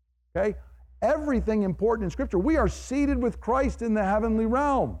 Okay? Everything important in Scripture. We are seated with Christ in the heavenly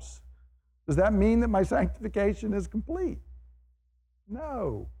realms. Does that mean that my sanctification is complete?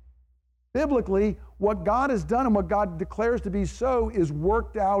 No. Biblically, what God has done and what God declares to be so is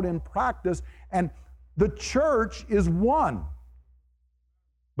worked out in practice, and the church is one.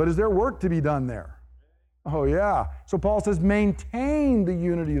 But is there work to be done there? Oh, yeah. So Paul says, maintain the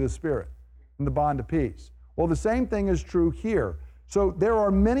unity of the Spirit and the bond of peace. Well, the same thing is true here. So there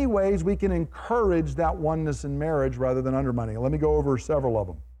are many ways we can encourage that oneness in marriage rather than undermining it. Let me go over several of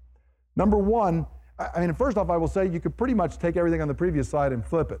them. Number one, first off, I will say you could pretty much take everything on the previous slide and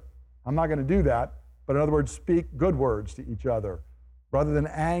flip it. I'm not going to do that, but in other words, speak good words to each other. Rather than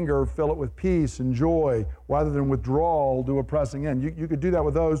anger, fill it with peace and joy. Rather than withdrawal, do a pressing in. You could do that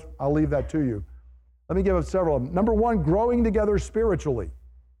with those. I'll leave that to you. Let me give us several of them. Number one, growing together spiritually.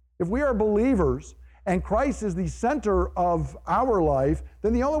 If we are believers and Christ is the center of our life,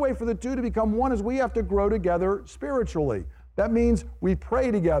 then the only way for the two to become one is we have to grow together spiritually. That means we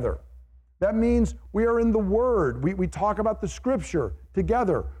pray together. That means we are in the Word. We talk about the Scripture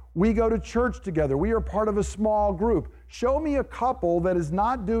together. We go to church together. We are part of a small group. Show me a couple that is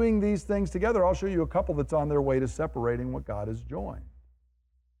not doing these things together. I'll show you a couple that's on their way to separating what God has joined.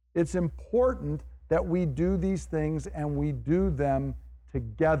 It's important that we do these things and we do them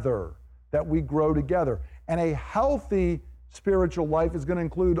together, that we grow together. And a healthy spiritual life is going to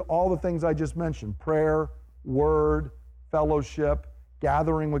include all the things I just mentioned: prayer, word, fellowship,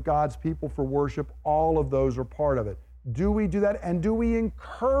 gathering with God's people for worship. All of those are part of it. Do we do that? And do we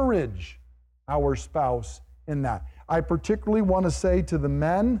encourage our spouse in that? I particularly want to say to the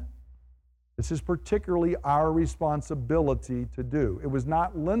men, this is particularly our responsibility to do. It was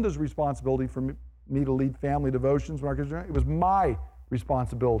not Linda's responsibility for me to lead family devotions when our kids were young. It was my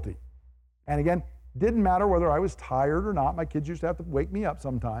responsibility. And again, didn't matter whether I was tired or not. My kids used to have to wake me up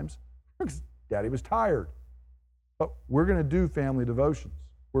sometimes because Daddy was tired. But we're going to do family devotions.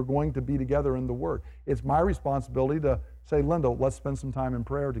 We're going to be together in the Word. It's my responsibility to say, Linda, let's spend some time in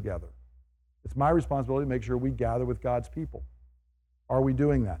prayer together. It's my responsibility to make sure we gather with God's people. Are we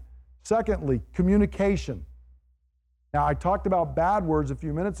doing that? Secondly, communication. Now, I talked about bad words a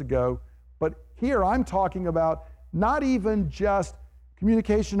few minutes ago, but here I'm talking about not even just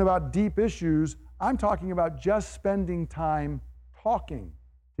communication about deep issues. I'm talking about just spending time talking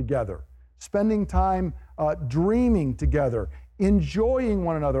together, spending time dreaming together, enjoying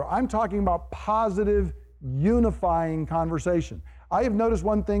one another. I'm talking about positive, unifying conversation. I have noticed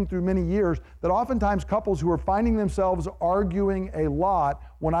one thing through many years, that oftentimes couples who are finding themselves arguing a lot,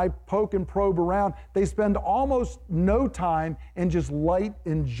 when I poke and probe around, they spend almost no time in just light,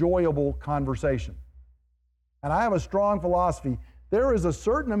 enjoyable conversation. And I have a strong philosophy. There is a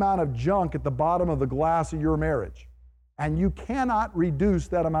certain amount of junk at the bottom of the glass of your marriage, and you cannot reduce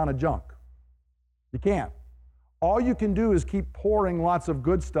that amount of junk. You can't. All you can do is keep pouring lots of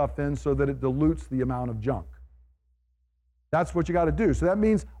good stuff in so that it dilutes the amount of junk. That's what you got to do. So that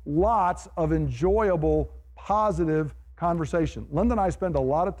means lots of enjoyable, positive conversation. Linda and I spend a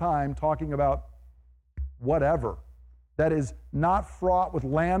lot of time talking about whatever that is not fraught with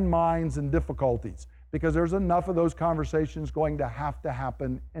landmines and difficulties, because there's enough of those conversations going to have to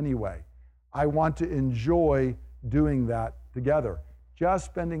happen anyway. I want to enjoy doing that together. Just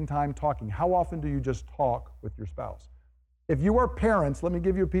spending time talking. How often do you just talk with your spouse? If you are parents, let me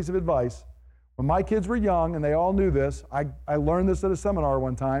give you a piece of advice. When my kids were young, and they all knew this, I learned this at a seminar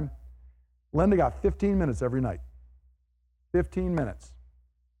one time. Linda got 15 minutes every night. 15 minutes.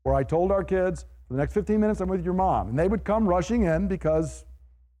 Where I told our kids, for the next 15 minutes, I'm with your mom. And they would come rushing in because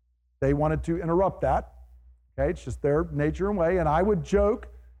they wanted to interrupt that. Okay, it's just their nature and way. And I would joke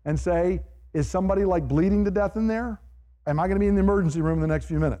and say, is somebody like bleeding to death in there? Am I going to be in the emergency room in the next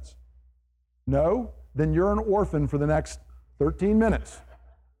few minutes? No? Then you're an orphan for the next 13 minutes.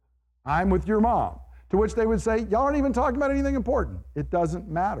 I'm with your mom. To which they would say, y'all aren't even talking about anything important. It doesn't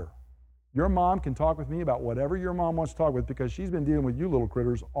matter. Your mom can talk with me about whatever your mom wants to talk with, because she's been dealing with you little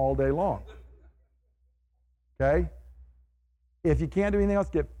critters all day long. Okay? If you can't do anything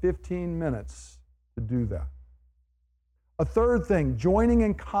else, get 15 minutes to do that. A third thing, joining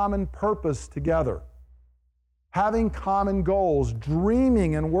in common purpose together. Having common goals,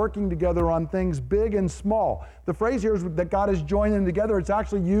 dreaming and working together on things big and small. The phrase here is that God has joined them together. It's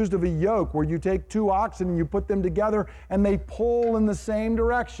actually used of a yoke, where you take two oxen and you put them together and they pull in the same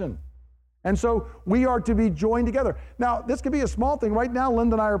direction. And so we are to be joined together. Now, this could be a small thing. Right now,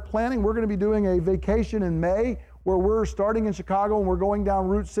 Linda and I are planning, we're going to be doing a vacation in May where we're starting in Chicago and we're going down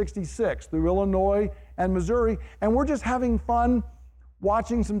Route 66 through Illinois and Missouri, and we're just having fun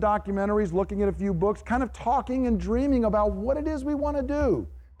watching some documentaries, looking at a few books, kind of talking and dreaming about what it is we want to do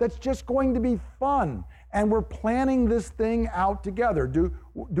that's just going to be fun. And we're planning this thing out together. Do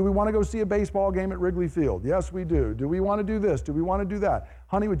we want to go see a baseball game at Wrigley Field? Yes, we do. Do we want to do this? Do we want to do that?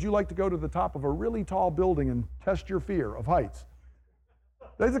 Honey, would you like to go to the top of a really tall building and test your fear of heights?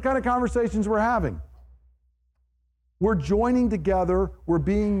 Those are the kind of conversations we're having. We're joining together, we're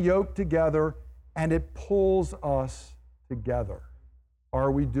being yoked together, and it pulls us together.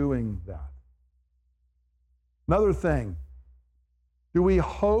 Are we doing that? Another thing, do we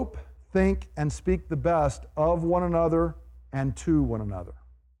hope, think, and speak the best of one another and to one another?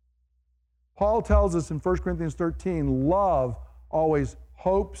 Paul tells us in 1 Corinthians 13, love always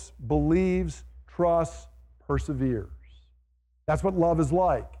hopes, believes, trusts, perseveres. That's what love is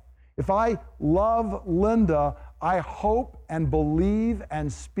like. If I love Linda, I hope and believe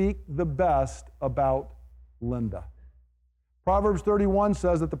and speak the best about Linda. Proverbs 31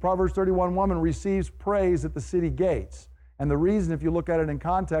 says that the Proverbs 31 woman receives praise at the city gates. And the reason, if you look at it in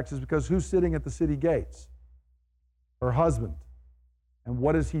context, is because who's sitting at the city gates? Her husband. And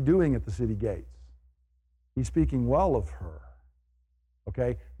what is he doing at the city gates? He's speaking well of her.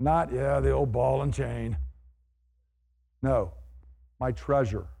 Okay? Not, the old ball and chain. No. My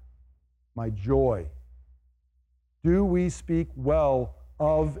treasure. My joy. Do we speak well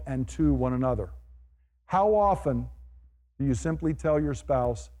of and to one another? How often do you simply tell your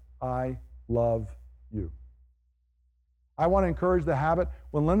spouse, I love you? I want to encourage the habit.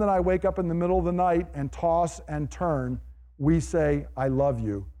 When Linda and I wake up in the middle of the night and toss and turn, we say, I love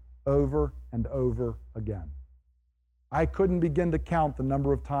you, over and over again. I couldn't begin to count the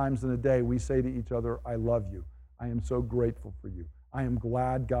number of times in a day we say to each other, I love you. I am so grateful for you. I am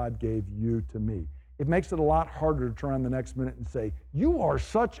glad God gave you to me. It makes it a lot harder to turn on the next minute and say, you are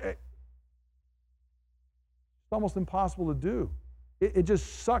such a... It's almost impossible to do. It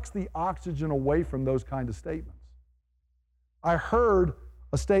just sucks the oxygen away from those kind of statements. I heard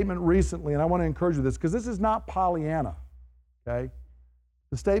a statement recently, and I want to encourage you this, because this is not Pollyanna, okay?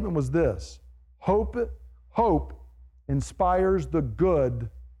 The statement was this: hope inspires the good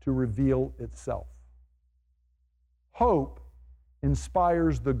to reveal itself. Hope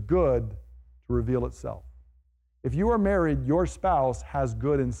inspires the good to reveal itself. If you are married, your spouse has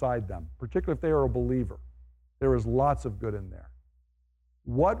good inside them, particularly if they are a believer. There is lots of good in there.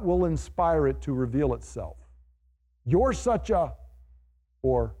 What will inspire it to reveal itself? You're such a,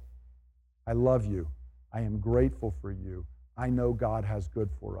 or I love you. I am grateful for you. I know God has good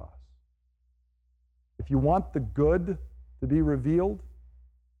for us. If you want the good to be revealed,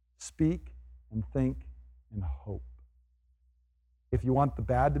 speak and think and hope. If you want the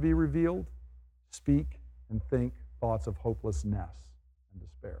bad to be revealed, speak and think thoughts of hopelessness and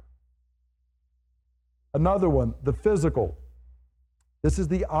despair. Another one, the physical. This is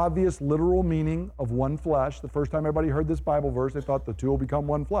the obvious literal meaning of one flesh. The first time everybody heard this Bible verse, they thought the two will become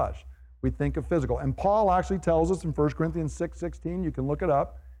one flesh. We think of physical. And Paul actually tells us in 1 Corinthians 6:16, you can look it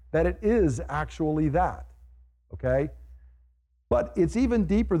up, that it is actually that, okay? But it's even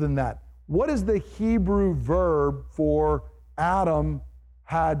deeper than that. What is the Hebrew verb for Adam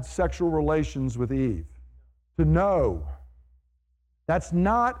had sexual relations with Eve? To know. That's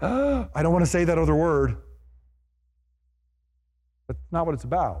not, I don't want to say that other word. That's not what it's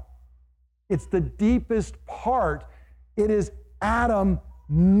about. It's the deepest part. It is Adam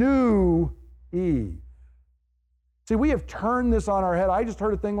knew Eve. See, we have turned this on our head. I just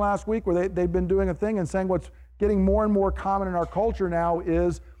heard a thing last week where they've been doing a thing and saying what's getting more and more common in our culture now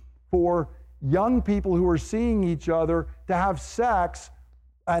is for young people who are seeing each other to have sex,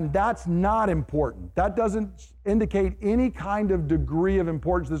 and that's not important. That doesn't indicate any kind of degree of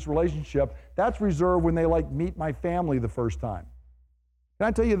importance to this relationship. That's reserved when they meet my family the first time. Can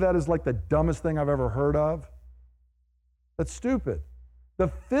I tell you that is like the dumbest thing I've ever heard of? That's stupid. The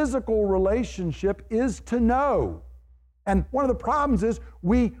physical relationship is to know. And one of the problems is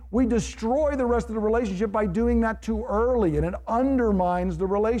we destroy the rest of the relationship by doing that too early, and it undermines the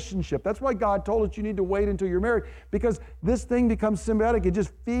relationship. That's why God told us you need to wait until you're married, because this thing becomes symbiotic. It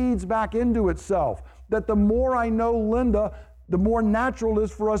just feeds back into itself. That the more I know Linda, the more natural it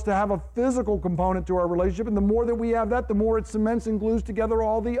is for us to have a physical component to our relationship, and the more that we have that, the more it cements and glues together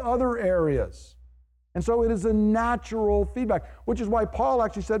all the other areas. And so it is a natural feedback, which is why Paul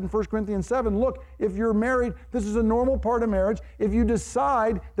actually said in 1 Corinthians 7, look, if you're married, this is a normal part of marriage. If you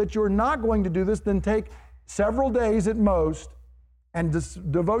decide that you're not going to do this, then take several days at most and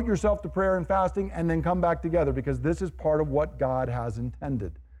devote yourself to prayer and fasting and then come back together, because this is part of what God has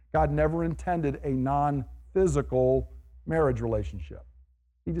intended. God never intended a non-physical marriage relationship.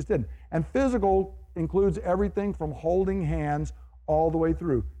 He just didn't. And physical includes everything from holding hands all the way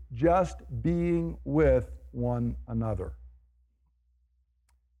through. Just being with one another.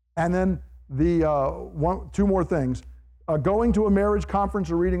 And then two more things. Going to a marriage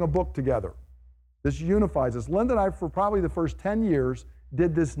conference or reading a book together. This unifies us. Linda and I, for probably the first 10 years,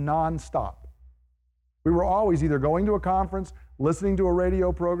 did this nonstop. We were always either going to a conference, listening to a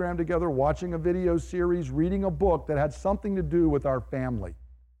radio program together, watching a video series, reading a book that had something to do with our family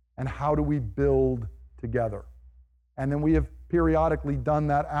and how do we build together. And then we have periodically done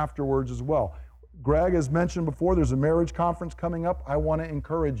that afterwards as well. Greg has mentioned before, there's a marriage conference coming up. I want to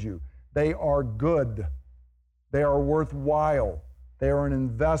encourage you. They are good. They are worthwhile. They are an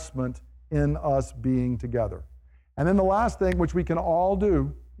investment in us being together. And then the last thing, which we can all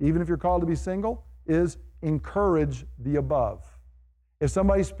do, even if you're called to be single, is encourage the above. If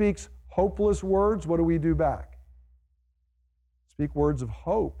somebody speaks hopeless words, what do we do back? Speak words of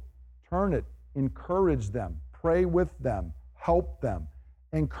hope. Turn it. Encourage them. Pray with them. Help them.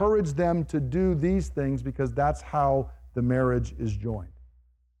 Encourage them to do these things, because that's how the marriage is joined.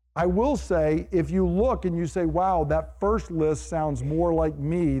 I will say, if you look and you say, wow, that first list sounds more like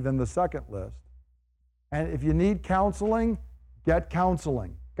me than the second list, and if you need counseling, get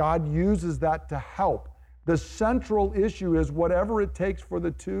counseling. God uses that to help. The central issue is whatever it takes for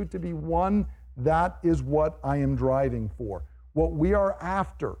the two to be one, that is what I am driving for. What we are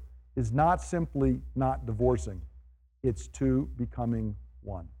after is not simply not divorcing. It's two becoming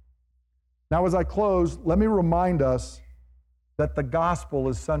one. Now, as I close, let me remind us that the gospel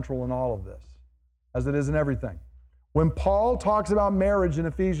is central in all of this, as it is in everything. When Paul talks about marriage in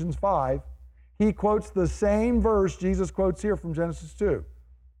Ephesians 5, he quotes the same verse Jesus quotes here from Genesis 2.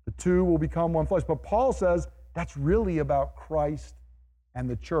 The two will become one flesh. But Paul says that's really about Christ and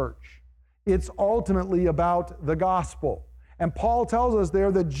the church. It's ultimately about the gospel. And Paul tells us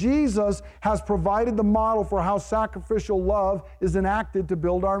there that Jesus has provided the model for how sacrificial love is enacted to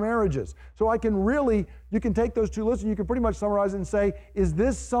build our marriages. So you can take those two lists and you can pretty much summarize it and say, is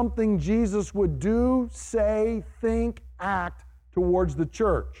this something Jesus would do, say, think, act towards the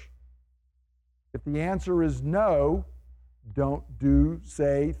church? If the answer is no, don't do,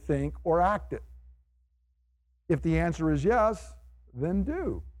 say, think, or act it. If the answer is yes, then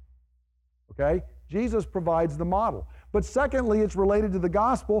do. Okay? Jesus provides the model. But secondly, it's related to the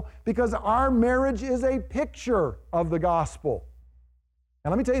gospel because our marriage is a picture of the gospel.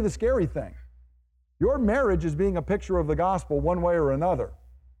 And let me tell you the scary thing. Your marriage is being a picture of the gospel one way or another.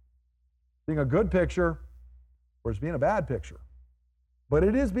 Being a good picture or it's being a bad picture. But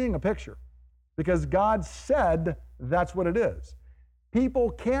it is being a picture because God said that's what it is.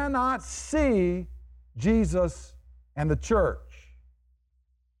 People cannot see Jesus and the church.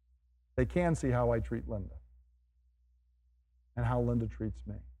 They can see how I treat Linda and how Linda treats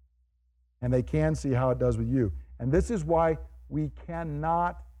me. And they can see how it does with you. And this is why we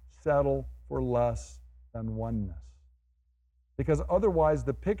cannot settle for less than oneness. Because otherwise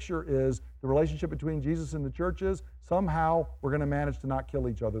the picture is the relationship between Jesus and the church is somehow we're going to manage to not kill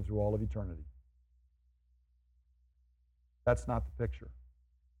each other through all of eternity. That's not the picture.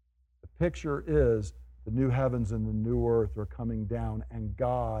 The picture is the new heavens and the new earth are coming down, and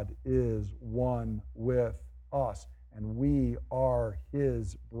God is one with us, and we are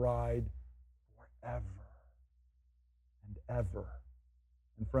His bride forever and ever.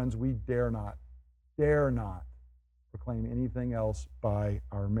 And friends, we dare not proclaim anything else by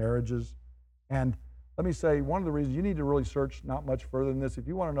our marriages. And let me say, one of the reasons you need to really search not much further than this, if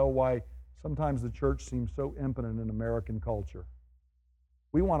you want to know why sometimes the church seems so impotent in American culture.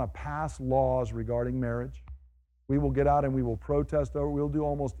 We want to pass laws regarding marriage. We will get out and we will protest over, we'll do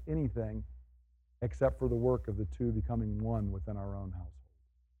almost anything except for the work of the two becoming one within our own household.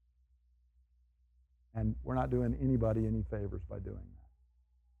 And we're not doing anybody any favors by doing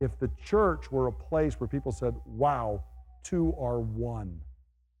that. If the church were a place where people said, wow, two are one,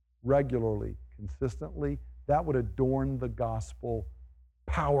 regularly, consistently, that would adorn the gospel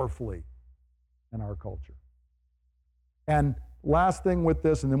powerfully in our culture. And last thing with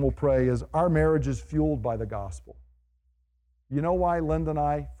this, and then we'll pray, is our marriage is fueled by the gospel. You know why Linda and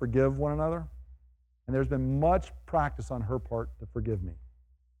I forgive one another? And there's been much practice on her part to forgive me.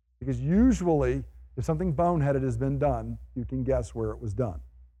 Because usually, if something boneheaded has been done, you can guess where it was done.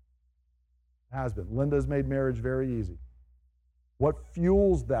 It has been. Linda has made marriage very easy. What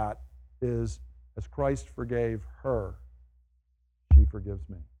fuels that is, as Christ forgave her, she forgives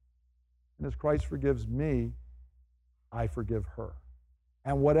me. And as Christ forgives me, I forgive her.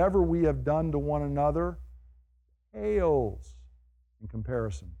 And whatever we have done to one another pales in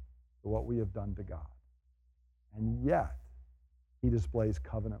comparison to what we have done to God. And yet, He displays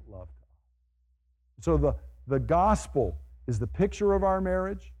covenant love to us. So the gospel is the picture of our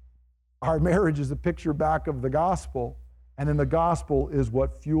marriage. Our marriage is a picture back of the gospel. And then the gospel is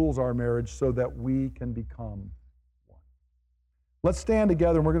what fuels our marriage so that we can become one. Let's stand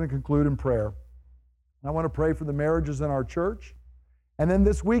together and we're going to conclude in prayer. And I want to pray for the marriages in our church. And then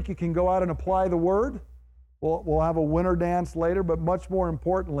this week you can go out and apply the word. We'll have a winter dance later, but much more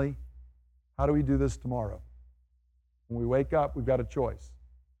importantly, how do we do this tomorrow? When we wake up, we've got a choice.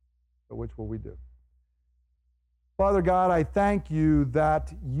 So which will we do? Father God, I thank you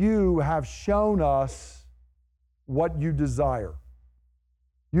that you have shown us what you desire.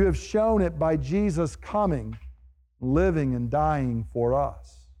 You have shown it by Jesus coming, living and dying for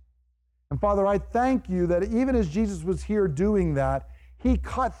us. And Father, I thank you that even as Jesus was here doing that, He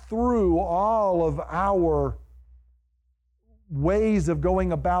cut through all of our ways of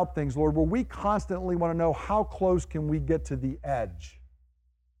going about things, Lord, where we constantly want to know how close can we get to the edge.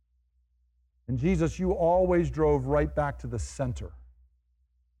 And Jesus, you always drove right back to the center.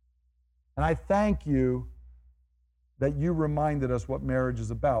 And I thank you that you reminded us what marriage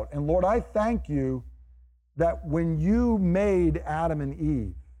is about. And Lord, I thank you that when you made Adam and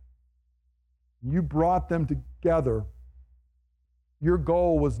Eve, you brought them together, your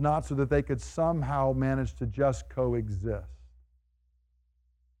goal was not so that they could somehow manage to just coexist.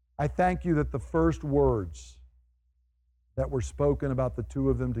 I thank you that the first words that were spoken about the two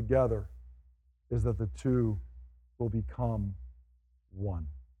of them together is that the two will become one.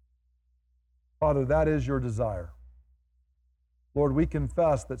 Father, that is your desire. Lord, we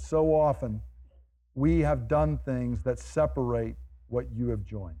confess that so often we have done things that separate what you have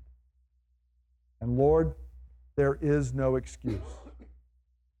joined. And Lord, there is no excuse.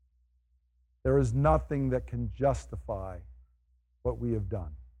 There is nothing that can justify what we have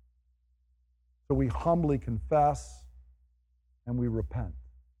done. So we humbly confess and we repent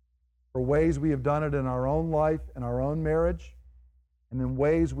for ways we have done it in our own life, in our own marriage, and in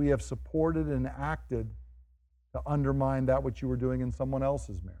ways we have supported and acted to undermine that which you were doing in someone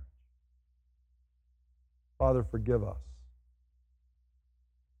else's marriage. Father, forgive us.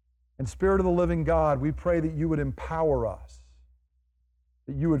 And Spirit of the living God, we pray that you would empower us,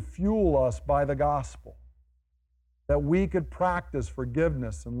 that you would fuel us by the gospel, that we could practice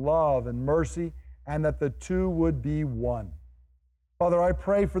forgiveness and love and mercy, and that the two would be one. Father, I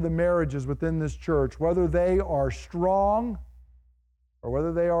pray for the marriages within this church, whether they are strong or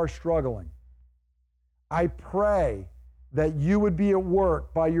whether they are struggling. I pray that you would be at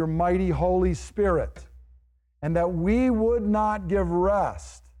work by your mighty Holy Spirit, and that we would not give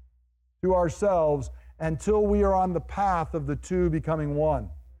rest to ourselves until we are on the path of the two becoming one.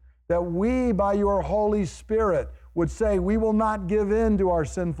 That we, by your Holy Spirit, would say, we will not give in to our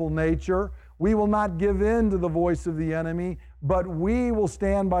sinful nature. We will not give in to the voice of the enemy, but we will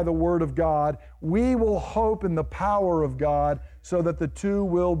stand by the Word of God. We will hope in the power of God so that the two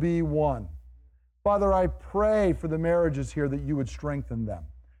will be one. Father, I pray for the marriages here that you would strengthen them.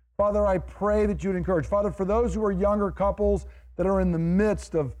 Father, I pray that you would encourage. Father, for those who are younger couples that are in the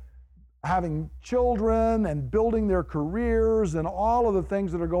midst of having children and building their careers and all of the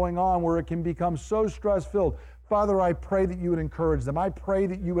things that are going on where it can become so stress-filled, Father, I pray that you would encourage them. I pray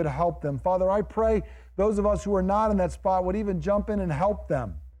that you would help them. Father, I pray those of us who are not in that spot would even jump in and help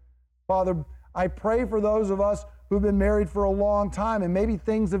them. Father, I pray for those of us who've been married for a long time and maybe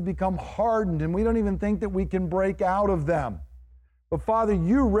things have become hardened and we don't even think that we can break out of them. But Father,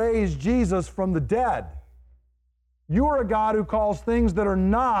 you raised Jesus from the dead. You are a God who calls things that are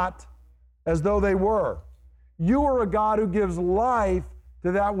not as though they were. You are a God who gives life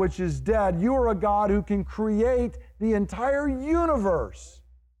to that which is dead. You are a God who can create the entire universe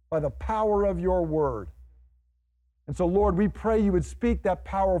by the power of your word. And so, Lord, we pray you would speak that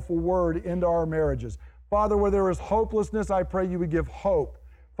powerful word into our marriages. Father, where there is hopelessness, I pray you would give hope.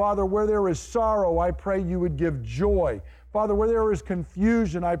 Father, where there is sorrow, I pray you would give joy. Father, where there is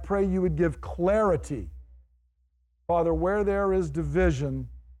confusion, I pray you would give clarity. Father, where there is division,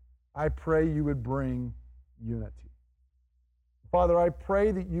 I pray you would bring unity. Father, I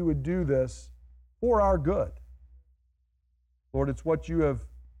pray that you would do this for our good. Lord, it's what you have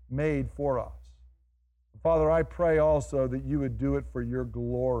made for us. Father, I pray also that you would do it for your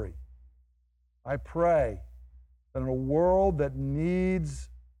glory. I pray that in a world that needs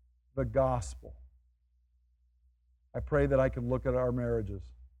the gospel, I pray that I could look at our marriages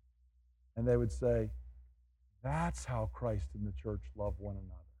and they would say, that's how Christ and the church love one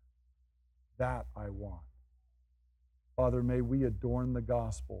another. That I want. Father, may we adorn the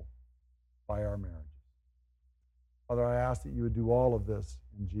gospel by our marriages. Father, I ask that you would do all of this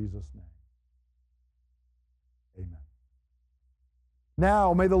in Jesus' name. Amen.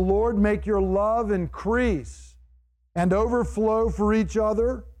 Now, may the Lord make your love increase and overflow for each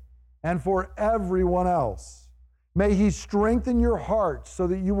other and for everyone else. May he strengthen your hearts so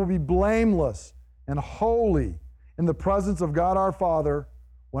that you will be blameless and holy in the presence of God our Father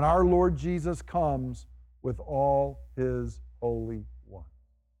when our Lord Jesus comes with all his holy ones.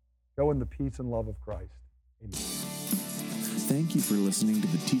 Go in the peace and love of Christ. Amen. Thank you for listening to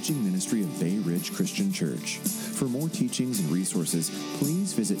the teaching ministry of Bay Ridge Christian Church. For more teachings and resources,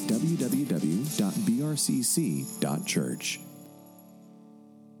 please visit www.brcc.church.